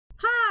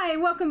Hi,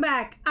 welcome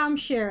back. I'm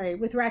Sherry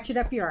with Ratchet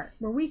Up Your Art,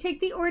 where we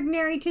take the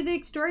ordinary to the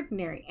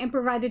extraordinary and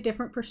provide a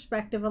different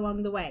perspective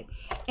along the way.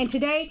 And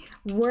today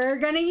we're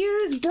going to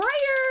use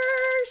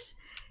Brayers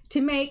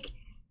to make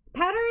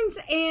patterns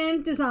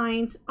and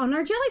designs on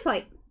our jelly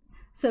plate.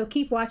 So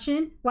keep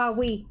watching while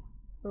we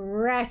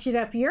ratchet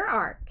up your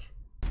art.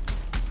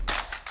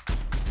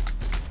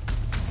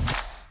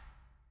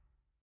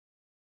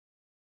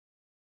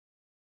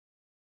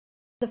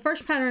 The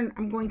first pattern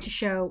I'm going to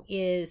show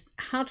is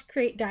how to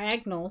create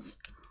diagonals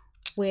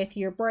with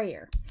your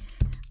brayer.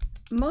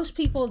 Most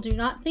people do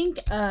not think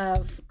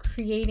of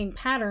creating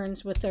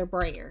patterns with their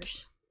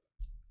brayers.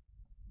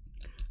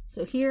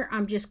 So here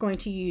I'm just going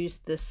to use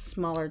this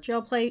smaller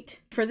gel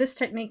plate. For this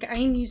technique I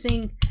am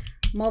using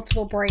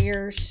multiple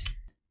brayers,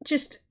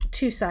 just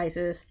two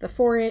sizes, the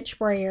 4-inch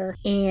brayer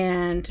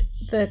and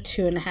the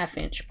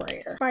 2.5-inch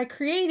brayer. By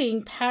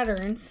creating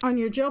patterns on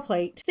your gel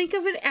plate, think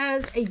of it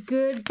as a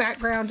good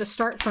background to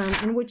start from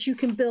in which you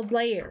can build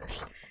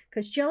layers,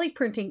 because jelly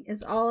printing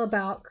is all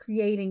about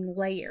creating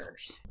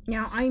layers.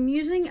 Now I'm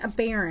using a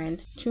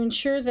Brayered to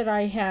ensure that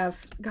I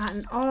have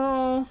gotten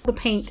all the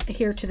paint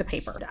here to the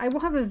paper. I will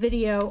have a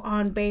video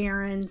on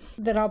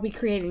Brayers that I'll be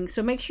creating,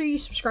 so make sure you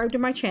subscribe to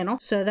my channel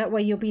so that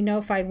way you'll be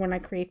notified when I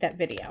create that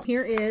video.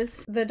 Here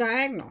is the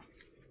diagonal.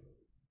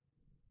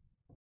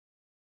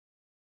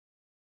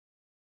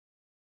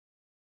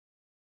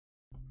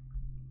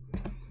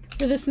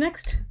 For this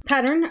next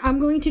pattern, I'm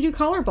going to do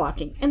color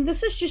blocking, and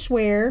this is just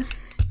where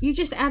you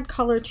just add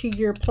color to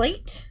your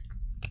plate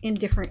in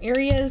different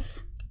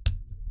areas.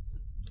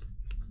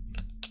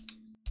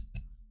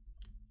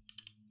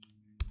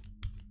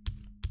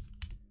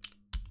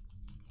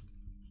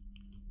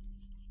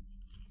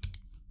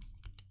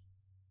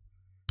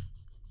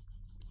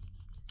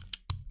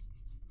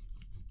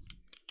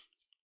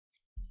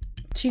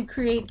 To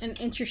create an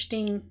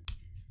interesting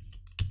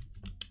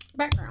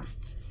background.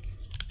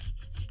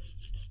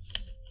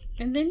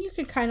 And then you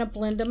can kind of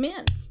blend them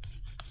in.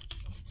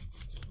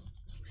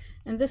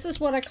 And this is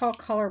what I call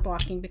color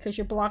blocking, because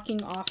you're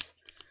blocking off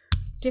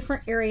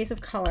different areas of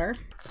color.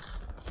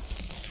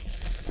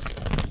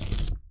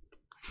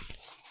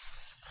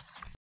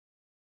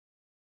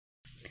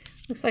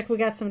 Looks like we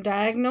got some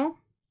diagonal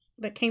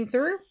that came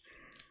through,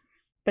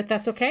 but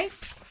that's okay.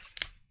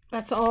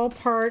 That's all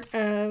part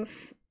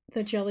of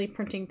the jelly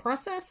printing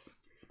process.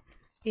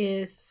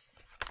 It's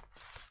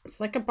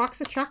like a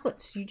box of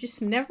chocolates. You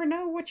just never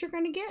know what you're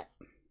going to get.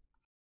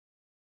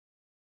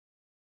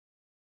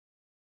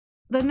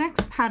 The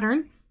next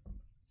pattern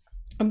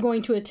I'm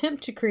going to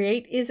attempt to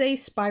create is a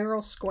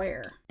spiral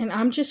square. And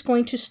I'm just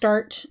going to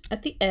start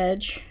at the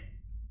edge,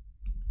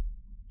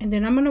 and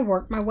then I'm going to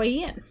work my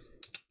way in.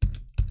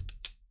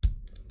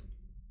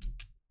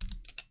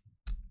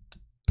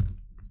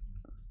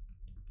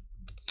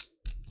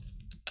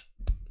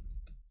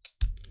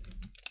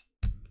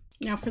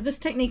 Now for this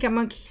technique, I'm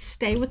going to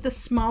stay with the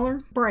smaller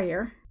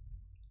brayer.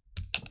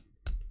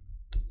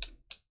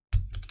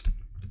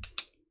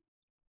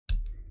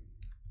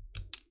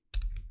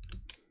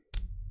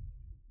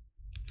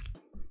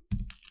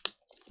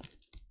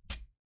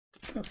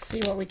 Let's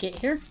see what we get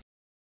here.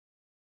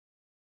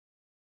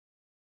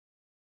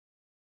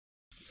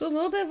 So a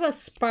little bit of a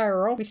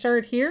spiral. We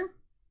started here,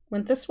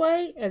 went this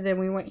way, and then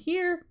we went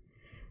here,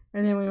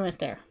 and then we went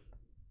there.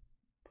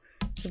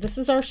 So this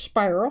is our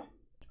spiral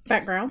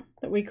background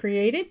that we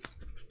created.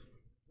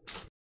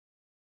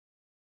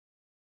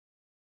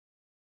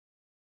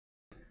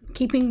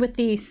 Keeping with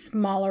the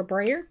smaller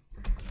brayer,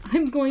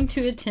 I'm going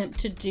to attempt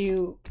to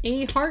do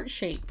a heart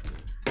shape.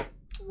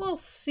 We'll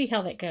see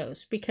how that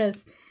goes,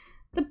 because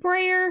the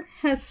brayer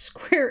has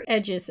square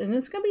edges and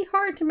it's going to be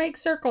hard to make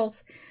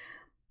circles,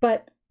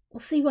 but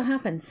we'll see what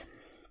happens.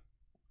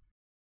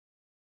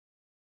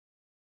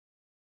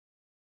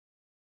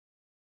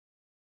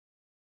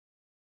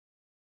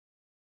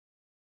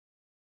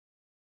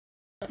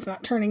 That's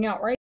not turning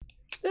out right.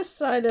 This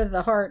side of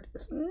the heart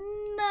is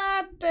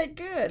not that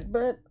good,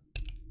 but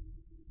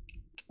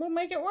we'll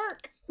make it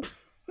work.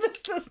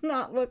 This does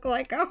not look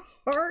like a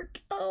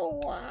heart.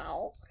 Oh,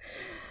 wow.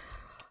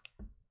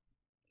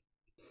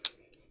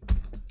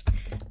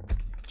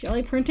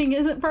 Jelly printing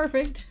isn't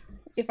perfect.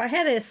 If I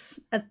had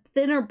a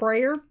thinner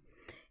brayer,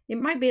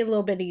 it might be a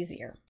little bit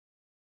easier.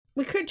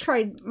 We could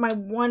try my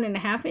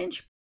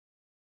 1.5-inch.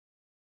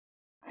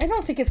 I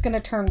don't think it's going to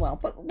turn well,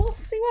 but we'll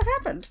see what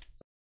happens.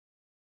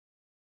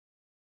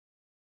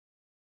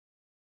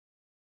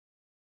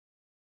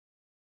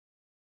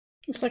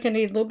 Looks like I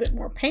need a little bit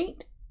more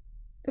paint.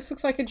 This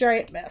looks like a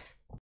giant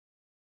mess. I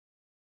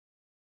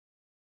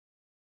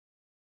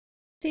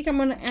think I'm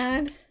going to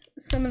add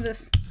some of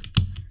this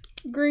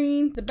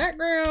green, the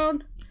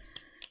background,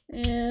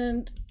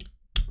 and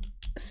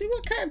see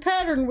what kind of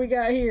pattern we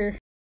got here.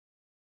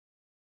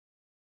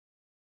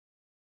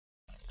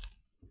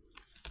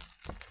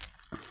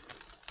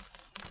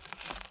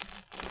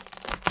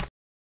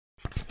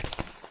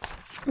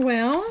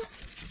 Well,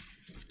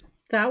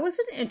 that was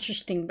an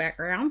interesting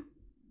background.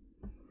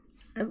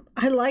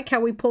 I like how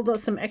we pulled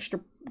out some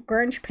extra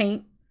grunge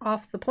paint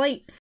off the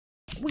plate.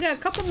 we got a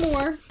couple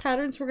more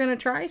patterns we're going to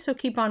try, so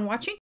keep on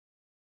watching.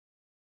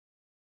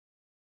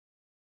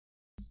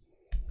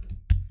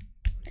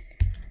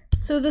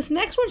 So this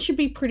next one should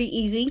be pretty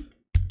easy.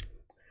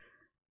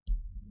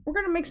 We're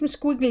going to make some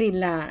squiggly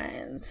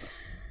lines.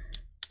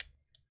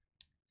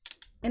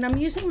 And I'm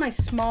using my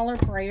smaller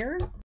brayer.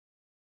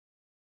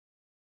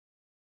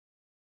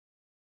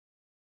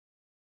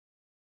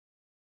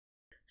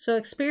 So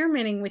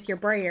experimenting with your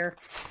brayer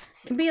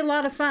can be a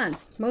lot of fun.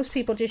 Most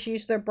people just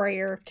use their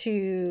brayer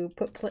to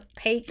put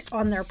paint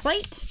on their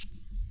plate.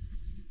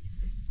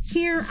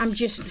 Here I'm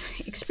just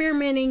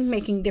experimenting,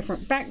 making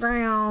different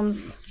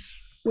backgrounds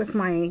with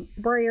my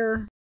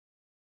brayer.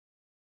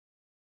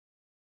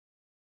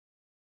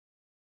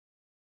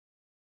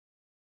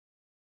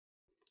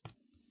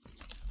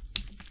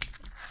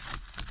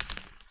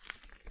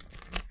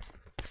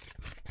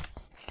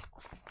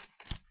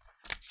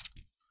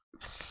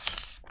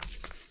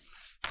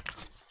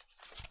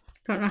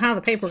 Don't know how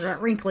the paper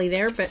got wrinkly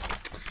there, but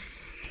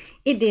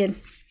it did.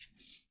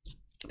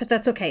 But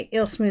that's okay.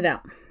 It'll smooth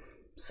out.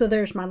 So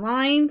there's my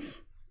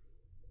lines,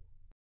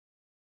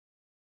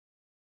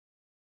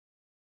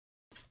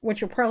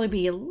 which will probably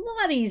be a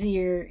lot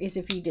easier is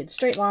if you did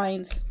straight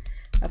lines,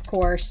 of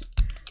course.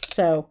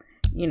 So,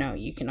 you know,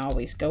 you can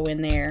always go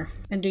in there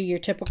and do your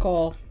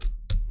typical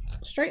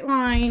straight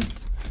line.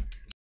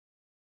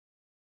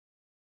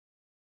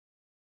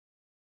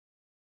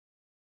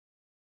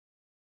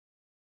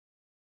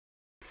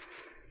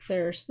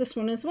 There's this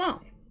one as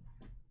well.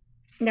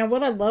 Now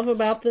what I love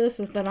about this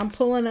is that I'm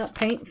pulling up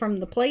paint from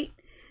the plate,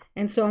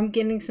 and so I'm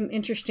getting some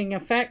interesting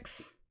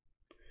effects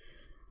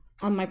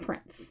on my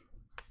prints.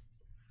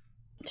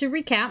 To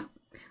recap,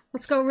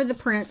 let's go over the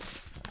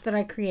prints that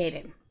I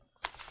created.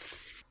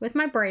 With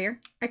my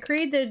brayer, I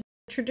created the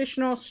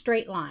traditional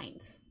straight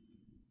lines.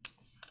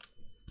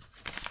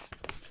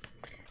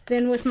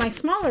 Then with my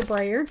smaller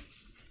brayer,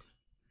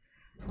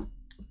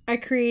 I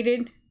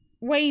created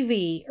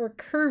wavy or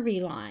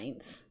curvy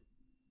lines.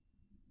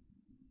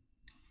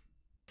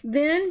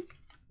 Then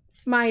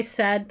my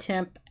sad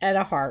temp at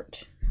a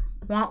heart.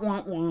 Wah,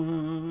 wah,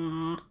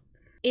 wah.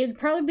 It'd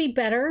probably be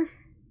better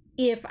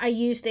if I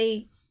used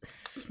a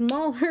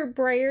smaller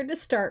brayer to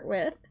start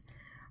with,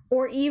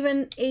 or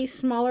even a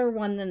smaller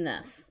one than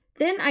this.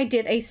 Then I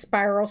did a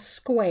spiral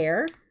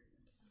square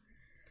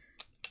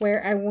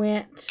where I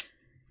went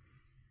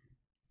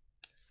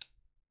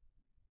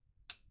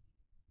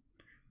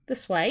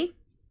this way.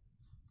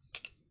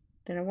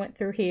 Then I went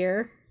through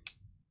here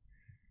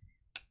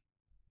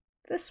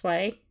this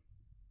way,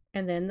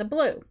 and then the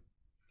blue.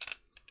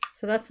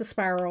 So that's the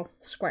spiral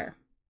square.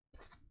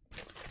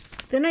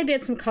 Then I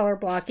did some color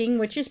blocking,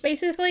 which is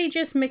basically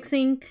just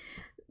mixing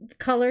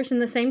colors in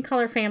the same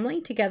color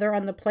family together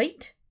on the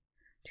plate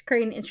to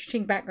create an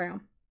interesting background.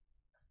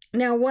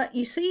 Now what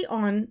you see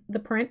on the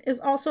print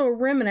is also a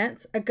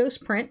remnant, a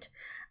ghost print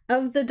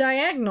of the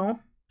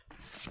diagonal,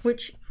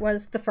 which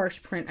was the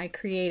first print I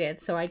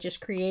created. So I just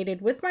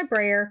created with my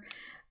brayer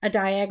a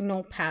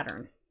diagonal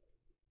pattern.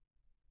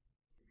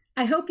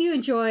 I hope you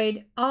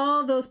enjoyed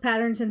all those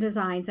patterns and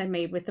designs I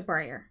made with the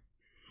brayer.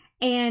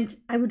 And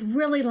I would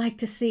really like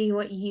to see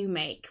what you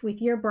make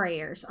with your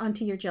brayers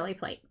onto your Gelli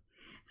plate.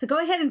 So go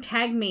ahead and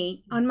tag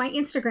me on my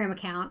Instagram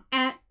account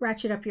at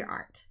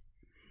RatchetUpYourArt.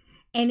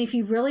 And if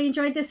you really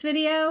enjoyed this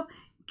video,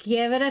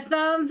 give it a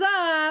thumbs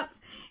up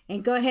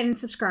and go ahead and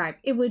subscribe.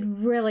 It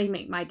would really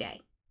make my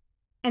day.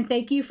 And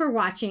thank you for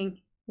watching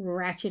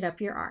Ratchet Up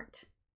Your Art.